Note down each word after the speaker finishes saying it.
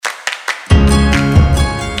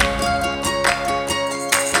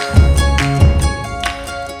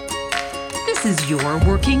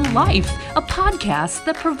Entrepreneur Working Life, a podcast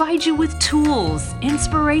that provides you with tools,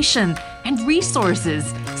 inspiration, and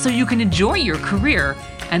resources so you can enjoy your career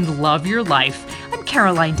and love your life. I'm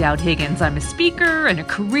Caroline Dowd Higgins. I'm a speaker and a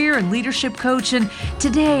career and leadership coach, and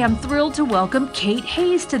today I'm thrilled to welcome Kate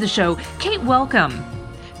Hayes to the show. Kate, welcome.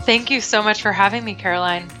 Thank you so much for having me,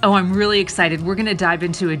 Caroline. Oh, I'm really excited. We're going to dive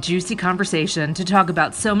into a juicy conversation to talk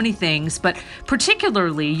about so many things, but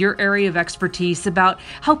particularly your area of expertise about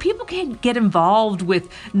how people can get involved with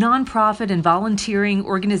nonprofit and volunteering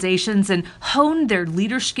organizations and hone their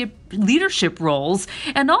leadership roles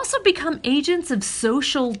and also become agents of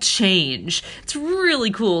social change. It's really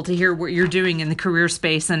cool to hear what you're doing in the career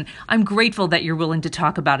space, and I'm grateful that you're willing to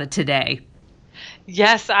talk about it today.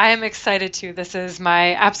 Yes, I am excited too. This is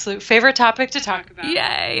my absolute favorite topic to talk about.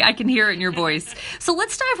 Yay, I can hear it in your voice. So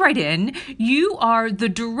let's dive right in. You are the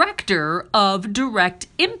director of Direct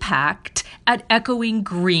Impact at Echoing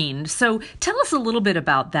Green. So tell us a little bit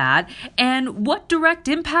about that and what Direct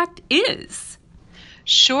Impact is.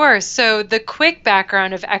 Sure. So the quick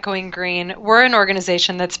background of Echoing Green, we're an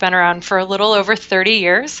organization that's been around for a little over 30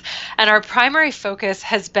 years, and our primary focus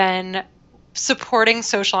has been supporting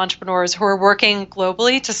social entrepreneurs who are working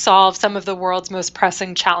globally to solve some of the world's most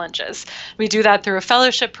pressing challenges. We do that through a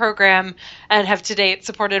fellowship program and have to date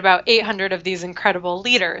supported about 800 of these incredible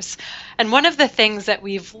leaders. And one of the things that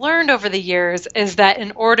we've learned over the years is that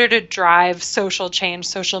in order to drive social change,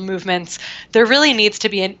 social movements, there really needs to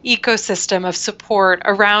be an ecosystem of support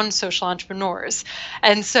around social entrepreneurs.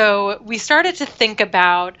 And so we started to think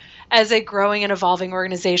about, as a growing and evolving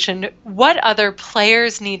organization, what other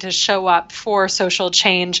players need to show up for social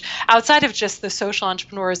change outside of just the social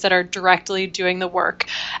entrepreneurs that are directly doing the work.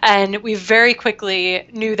 And we very quickly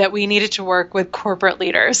knew that we needed to work with corporate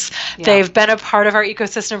leaders. Yeah. They've been a part of our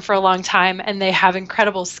ecosystem for a long time, and they have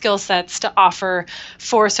incredible skill sets to offer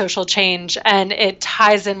for social change. And it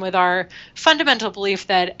ties in with our fundamental belief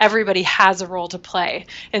that everybody has a role to play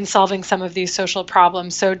in solving some of these social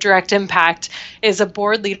problems. So Direct Impact is a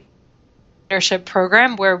board leadership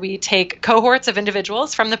program where we take cohorts of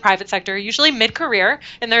individuals from the private sector, usually mid-career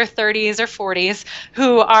in their 30s or 40s,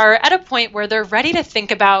 who are at a point where they're ready to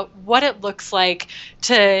think about what it looks like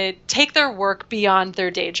to take their work beyond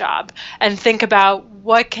their day job and think about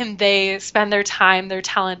what can they spend their time, their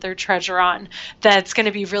talent, their treasure on that's going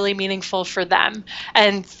to be really meaningful for them.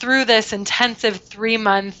 And through this intensive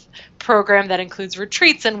 3-month program that includes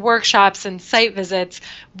retreats and workshops and site visits,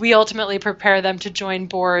 we ultimately prepare them to join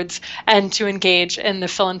boards and to engage in the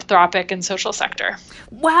philanthropic and social sector.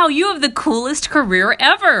 Wow, you have the coolest career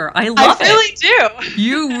ever. I love it. I really do.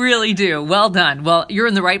 You really do. Well done. Well, you're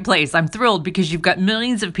in the right place. I'm thrilled because you've got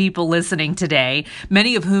millions of people listening today,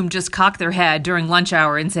 many of whom just cocked their head during lunch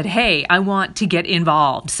hour and said, hey, I want to get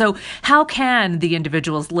involved. So how can the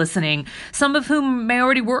individuals listening, some of whom may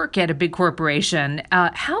already work at a big corporation,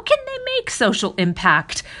 how can they make social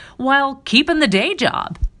impact while keeping the day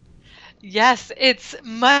job? Yes, it's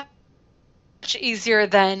much easier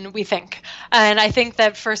than we think. And I think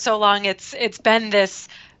that for so long it's been this,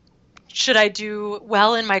 should I do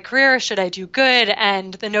well in my career? Should I do good?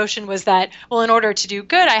 And the notion was that, well, in order to do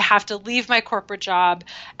good, I have to leave my corporate job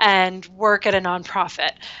and work at a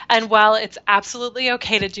nonprofit. And while it's absolutely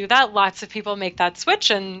okay to do that, lots of people make that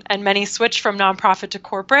switch and many switch from nonprofit to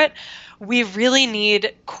corporate. We really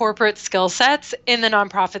need corporate skill sets in the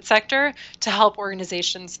nonprofit sector to help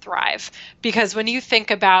organizations thrive. Because when you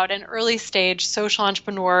think about an early stage social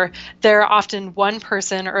entrepreneur, they're often one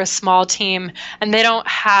person or a small team, and they don't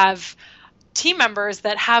have team members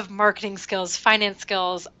that have marketing skills, finance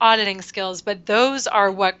skills, auditing skills, but those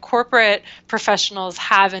are what corporate professionals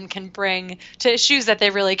have and can bring to issues that they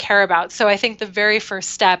really care about. So I think the very first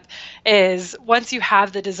step is, once you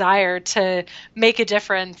have the desire to make a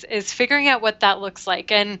difference, is figuring out what that looks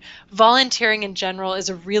like. And volunteering in general is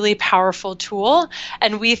a really powerful tool.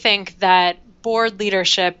 And we think that board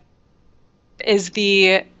leadership is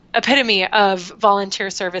the epitome of volunteer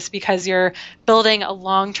service, because you're building a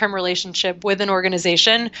long-term relationship with an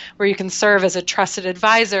organization where you can serve as a trusted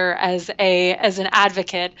advisor, as an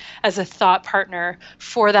advocate, as a thought partner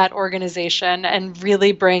for that organization, and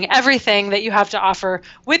really bring everything that you have to offer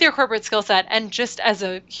with your corporate skill set and just as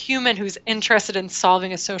a human who's interested in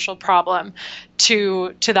solving a social problem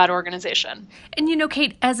to that organization. And you know,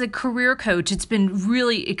 Kate, as a career coach, it's been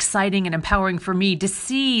really exciting and empowering for me to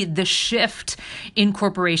see the shift in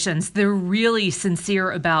corporations. They're really sincere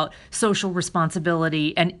about social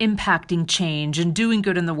responsibility and impacting change and doing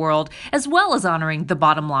good in the world, as well as honoring the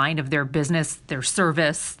bottom line of their business, their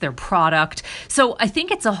service, their product. So I think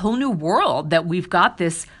it's a whole new world that we've got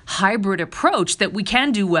this hybrid approach that we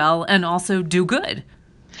can do well and also do good.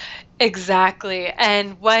 Exactly.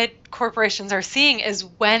 And what corporations are seeing is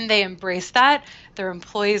when they embrace that, their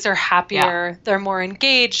employees are Yeah. happier, they're more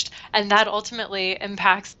engaged, and that ultimately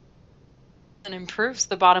impacts and improves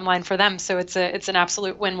the bottom line for them. So it's an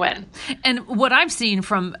absolute win-win. And what I've seen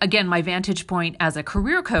from, again, my vantage point as a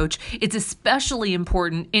career coach, it's especially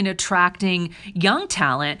important in attracting young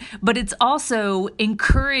talent, but it's also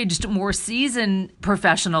encouraged more seasoned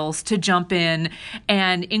professionals to jump in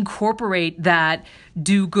and incorporate that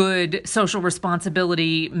do good social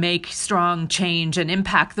responsibility, make strong change, and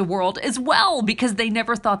impact the world as well, because they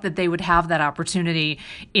never thought that they would have that opportunity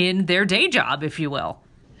in their day job, if you will.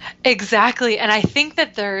 Exactly. And I think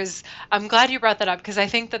that I'm glad you brought that up because I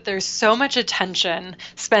think that there's so much attention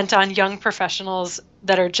spent on young professionals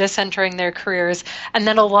that are just entering their careers, and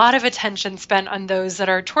then a lot of attention spent on those that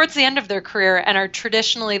are towards the end of their career and are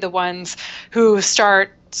traditionally the ones who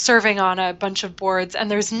start serving on a bunch of boards, and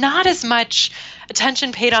there's not as much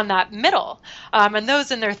attention paid on that middle, and those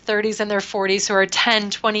in their 30s and their 40s who are 10,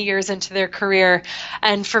 20 years into their career.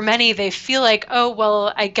 And for many, they feel like, oh,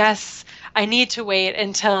 well, I guess I need to wait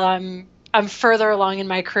until I'm further along in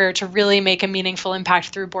my career to really make a meaningful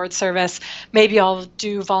impact through board service. Maybe I'll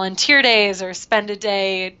do volunteer days or spend a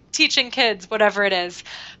day teaching kids, whatever it is.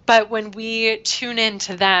 But when we tune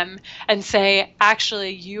into them and say,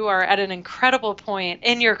 actually, you are at an incredible point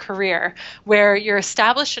in your career where you're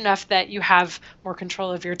established enough that you have more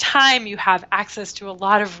control of your time, you have access to a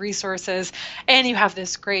lot of resources, and you have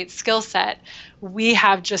this great skill set, we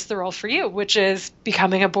have just the role for you, which is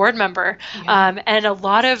becoming a board member. Yeah. And a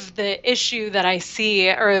lot of the issue that I see,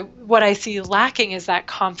 or what I see lacking, is that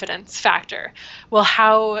confidence factor. Well,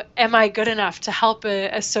 how am I good enough to help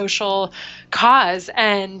a social cause?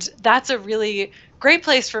 And that's a really great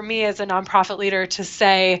place for me as a nonprofit leader to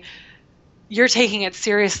say, you're taking it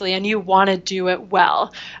seriously and you want to do it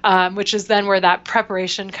well, which is then where that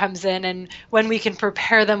preparation comes in. And when we can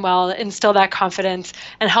prepare them well, instill that confidence,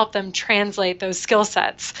 and help them translate those skill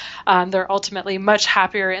sets, they're ultimately much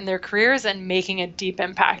happier in their careers and making a deep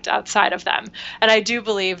impact outside of them. And I do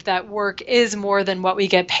believe that work is more than what we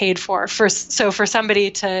get paid for. So for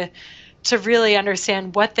somebody to really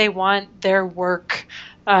understand what they want their work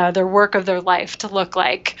of their life to look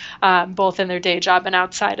like, both in their day job and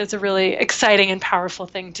outside, is a really exciting and powerful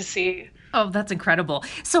thing to see. Oh, that's incredible.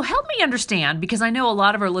 So help me understand, because I know a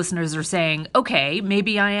lot of our listeners are saying, okay,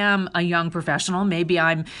 maybe I am a young professional, maybe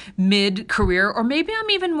I'm mid-career, or maybe I'm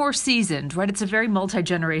even more seasoned, right? It's a very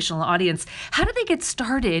multi-generational audience. How do they get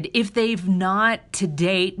started if they've not to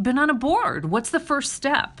date been on a board? What's the first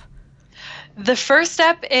step? The first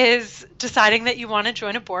step is deciding that you want to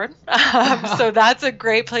join a board. So that's a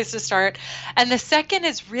great place to start. And the second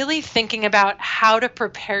is really thinking about how to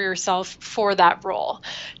prepare yourself for that role.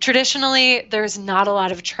 Traditionally, there's not a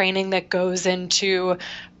lot of training that goes into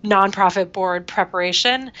nonprofit board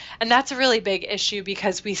preparation. And that's a really big issue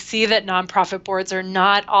because we see that nonprofit boards are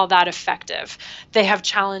not all that effective. They have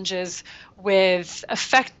challenges with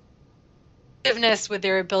with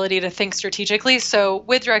their ability to think strategically. So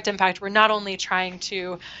with Direct Impact, we're not only trying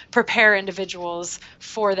to prepare individuals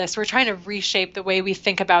for this, we're trying to reshape the way we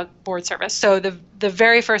think about board service. So the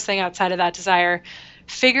very first thing outside of that desire,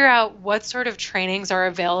 figure out what sort of trainings are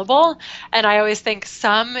available. And I always think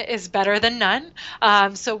some is better than none.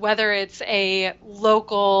 So whether it's a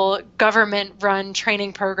local government-run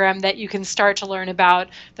training program that you can start to learn about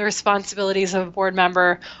the responsibilities of a board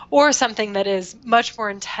member, or something that is much more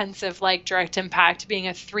intensive like Direct Impact, being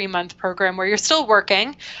a 3-month program where you're still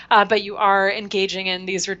working, but you are engaging in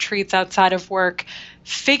these retreats outside of work,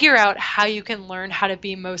 figure out how you can learn how to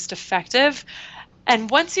be most effective.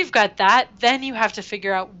 And once you've got that, then you have to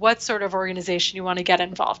figure out what sort of organization you want to get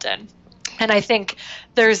involved in. And I think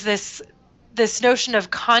there's this notion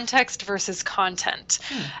of context versus content.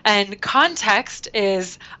 And context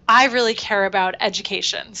is, I really care about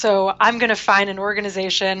education. So I'm going to find an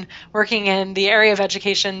organization working in the area of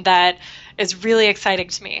education that is really exciting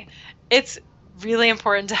to me. It's really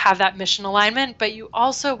important to have that mission alignment, but you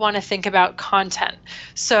also want to think about content.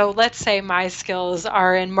 So let's say my skills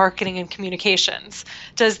are in marketing and communications.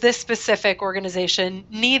 Does this specific organization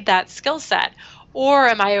need that skill set? Or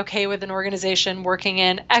am I okay with an organization working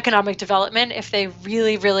in economic development if they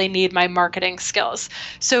really, really need my marketing skills?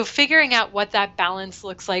 So figuring out what that balance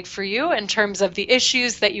looks like for you in terms of the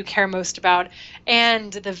issues that you care most about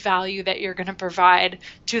and the value that you're going to provide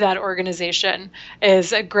to that organization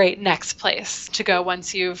is a great next place to go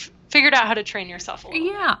once you've figured out how to train yourself a little.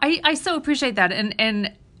 Yeah, I so appreciate that.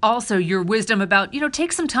 And also your wisdom about,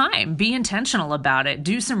 take some time, be intentional about it,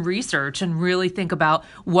 do some research, and really think about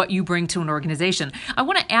what you bring to an organization. I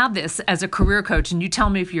want to add this as a career coach, and you tell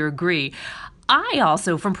me if you agree. I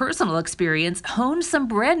also, from personal experience, honed some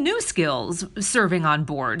brand new skills serving on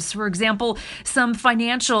boards. For example, some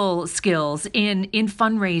financial skills in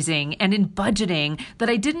fundraising and in budgeting that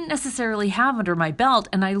I didn't necessarily have under my belt,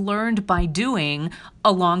 and I learned by doing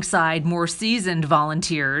alongside more seasoned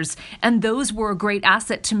volunteers. And those were a great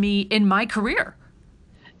asset to me in my career.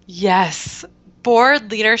 Yes. Board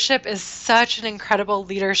leadership is such an incredible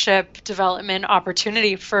leadership development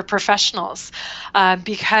opportunity for professionals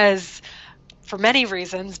because for many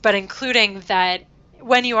reasons, but including that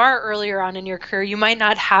when you are earlier on in your career, you might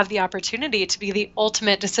not have the opportunity to be the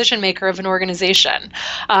ultimate decision maker of an organization.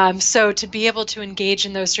 So to be able to engage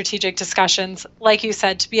in those strategic discussions, like you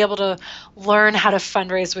said, to be able to learn how to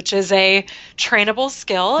fundraise, which is a trainable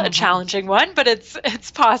skill, a challenging one, but it's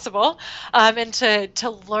possible, and to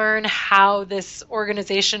learn how this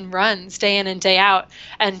organization runs day in and day out,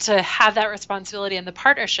 and to have that responsibility and the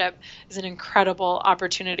partnership is an incredible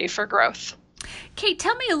opportunity for growth. Kate,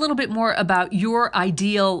 tell me a little bit more about your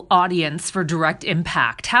ideal audience for Direct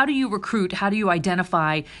Impact. How do you recruit? How do you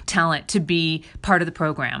identify talent to be part of the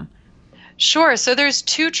program? Sure. So there's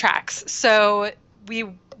two tracks. So we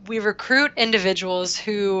recruit individuals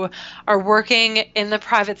who are working in the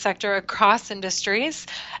private sector across industries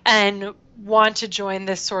and want to join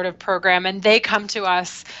this sort of program, and they come to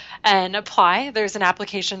us and apply. There's an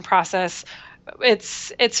application process.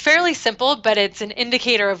 It's fairly simple, but it's an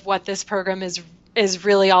indicator of what this program is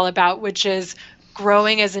really all about, which is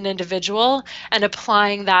growing as an individual and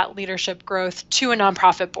applying that leadership growth to a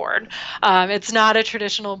nonprofit board. It's not a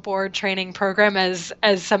traditional board training program as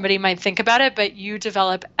somebody might think about it, but you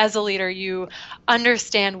develop as a leader. You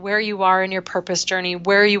understand where you are in your purpose journey,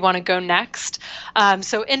 where you want to go next.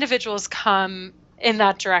 So individuals come in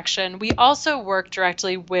that direction. We also work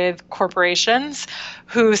directly with corporations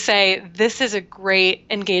who say, this is a great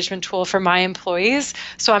engagement tool for my employees,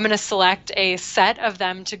 so I'm going to select a set of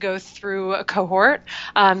them to go through a cohort.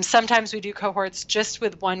 Sometimes we do cohorts just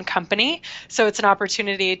with one company, so it's an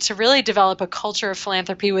opportunity to really develop a culture of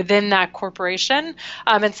philanthropy within that corporation.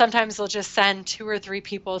 And sometimes they'll just send 2 or 3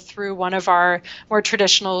 people through one of our more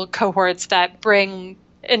traditional cohorts that bring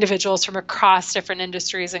individuals from across different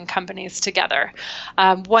industries and companies together.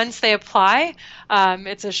 Once they apply,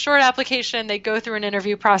 it's a short application. They go through an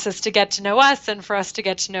interview process to get to know us and for us to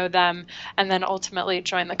get to know them, and then ultimately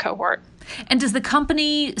join the cohort. And does the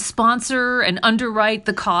company sponsor and underwrite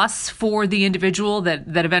the costs for the individual that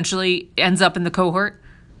eventually ends up in the cohort?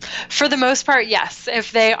 For the most part, yes.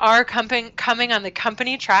 If they are coming on the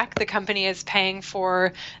company track, the company is paying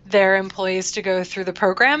for their employees to go through the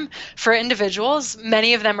program. For individuals,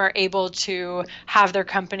 many of them are able to have their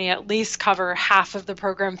company at least cover half of the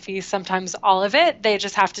program fee, sometimes all of it. They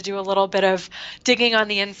just have to do a little bit of digging on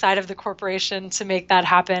the inside of the corporation to make that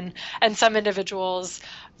happen. And some individuals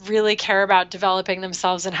really care about developing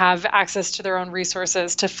themselves and have access to their own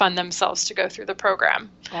resources to fund themselves to go through the program.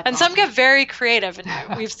 That's and some get very creative.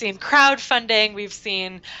 And we've seen crowdfunding. We've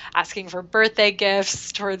seen asking for birthday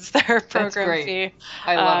gifts towards their program fee.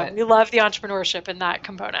 I love it. We love the entrepreneurship in that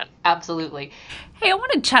component. Absolutely. Hey, I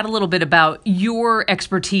want to chat a little bit about your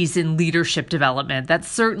expertise in leadership development. That's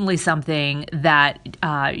certainly something that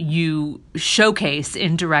you showcase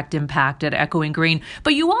in Direct Impact at Echoing Green,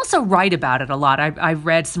 but you also write about it a lot. I've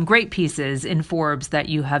read some great pieces in Forbes that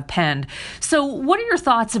you have penned. So what are your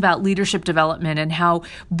thoughts about leadership development and how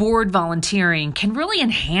board volunteering can really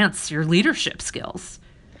enhance your leadership skills?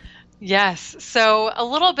 Yes. So a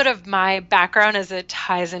little bit of my background as it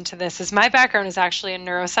ties into this is my background is actually in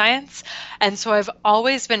neuroscience. And so I've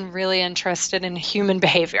always been really interested in human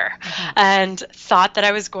behavior and thought that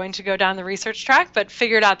I was going to go down the research track, but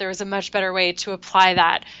figured out there was a much better way to apply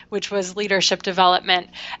that, which was leadership development.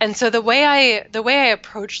 And so the way I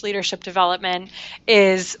approach leadership development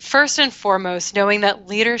is first and foremost knowing that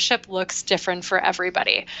leadership looks different for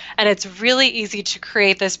everybody. And it's really easy to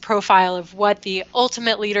create this profile of what the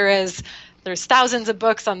ultimate leader is. There's thousands of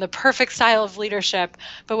books on the perfect style of leadership,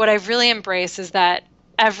 but what I've really embraced is that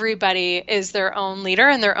everybody is their own leader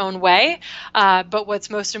in their own way. But what's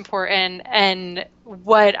most important and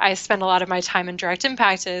what I spend a lot of my time in Direct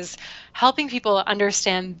Impact is helping people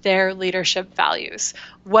understand their leadership values,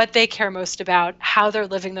 what they care most about, how they're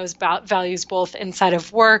living those values both inside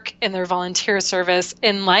of work, in their volunteer service,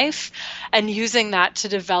 in life, and using that to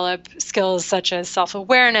develop skills such as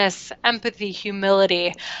self-awareness, empathy,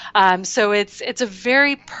 humility. So it's a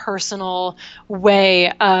very personal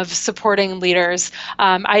way of supporting leaders.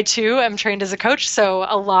 I too am trained as a coach, so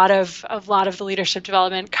a lot of the leadership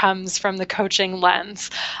development comes from the coaching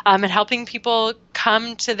lens, and helping people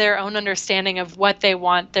come to their own understanding of what they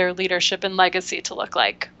want their leadership and legacy to look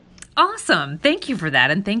like. Awesome. Thank you for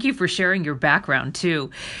that. And thank you for sharing your background too.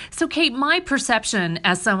 So Kate, my perception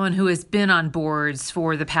as someone who has been on boards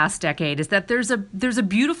for the past decade is that there's a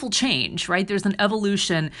beautiful change, right? There's an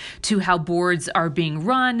evolution to how boards are being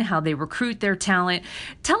run, how they recruit their talent.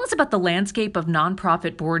 Tell us about the landscape of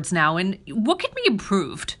nonprofit boards now and what can be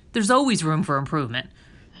improved. There's always room for improvement.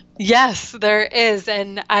 Yes, there is.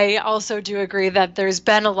 And I also do agree that there's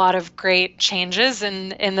been a lot of great changes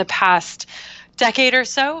in the past decade or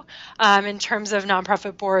so in terms of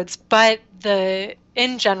nonprofit boards, but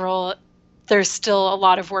in general, there's still a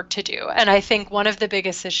lot of work to do. And I think one of the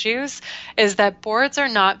biggest issues is that boards are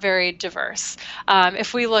not very diverse.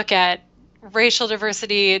 If we look at racial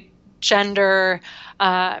diversity, gender,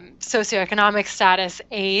 socioeconomic status,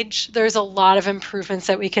 age, there's a lot of improvements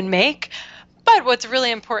that we can make. But what's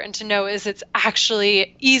really important to know is it's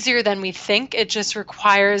actually easier than we think. It just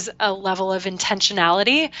requires a level of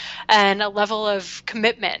intentionality and a level of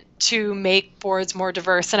commitment to make boards more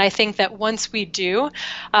diverse. And I think that once we do,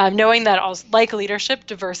 knowing that like leadership,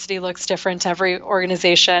 diversity looks different to every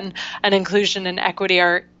organization, and inclusion and equity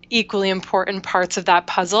are equally important parts of that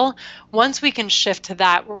puzzle. Once we can shift to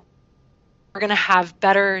that, we're going to have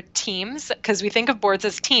better teams because we think of boards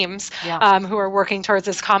as teams who are working towards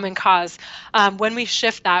this common cause. When we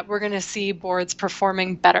shift that, we're going to see boards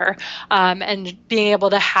performing better and being able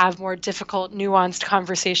to have more difficult, nuanced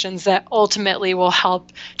conversations that ultimately will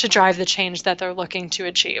help to drive the change that they're looking to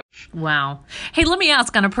achieve. Wow. Hey, let me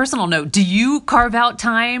ask on a personal note, do you carve out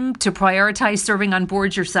time to prioritize serving on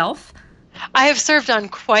boards yourself? I have served on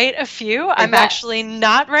quite a few. I'm actually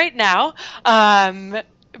not right now.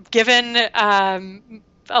 Given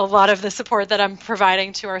a lot of the support that I'm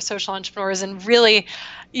providing to our social entrepreneurs, and really,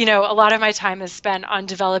 a lot of my time is spent on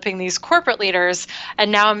developing these corporate leaders, and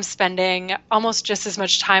now I'm spending almost just as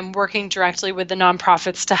much time working directly with the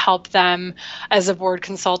nonprofits to help them as a board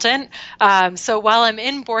consultant. So while I'm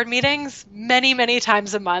in board meetings many, many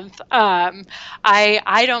times a month,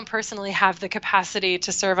 I don't personally have the capacity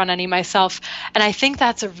to serve on any myself, and I think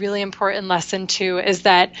that's a really important lesson too, is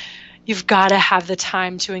that you've got to have the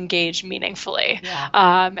time to engage meaningfully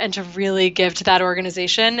and to really give to that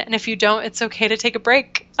organization. And if you don't, it's okay to take a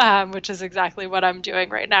break, which is exactly what I'm doing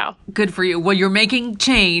right now. Good for you. Well, you're making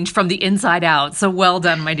change from the inside out. So well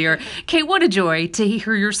done, my dear. Kate, what a joy to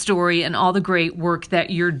hear your story and all the great work that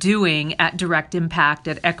you're doing at Direct Impact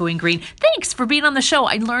at Echoing Green. Thanks for being on the show.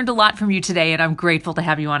 I learned a lot from you today, and I'm grateful to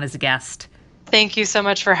have you on as a guest. Thank you so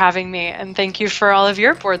much for having me, and thank you for all of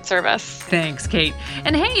your board service. Thanks, Kate.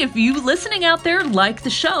 And hey, if you listening out there like the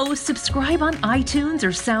show, subscribe on iTunes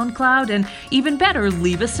or SoundCloud, and even better,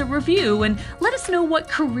 leave us a review and let us know what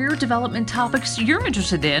career development topics you're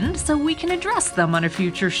interested in so we can address them on a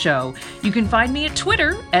future show. You can find me at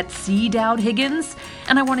Twitter at @CDowdHiggins.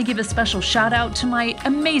 And I want to give a special shout out to my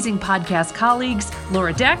amazing podcast colleagues,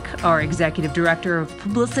 Laura Deck, our Executive Director of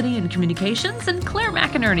Publicity and Communications, and Claire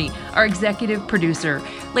McInerney, our Executive Producer.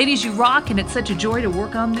 Ladies, you rock, and it's such a joy to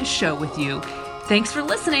work on this show with you. Thanks for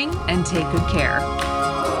listening, and take good care.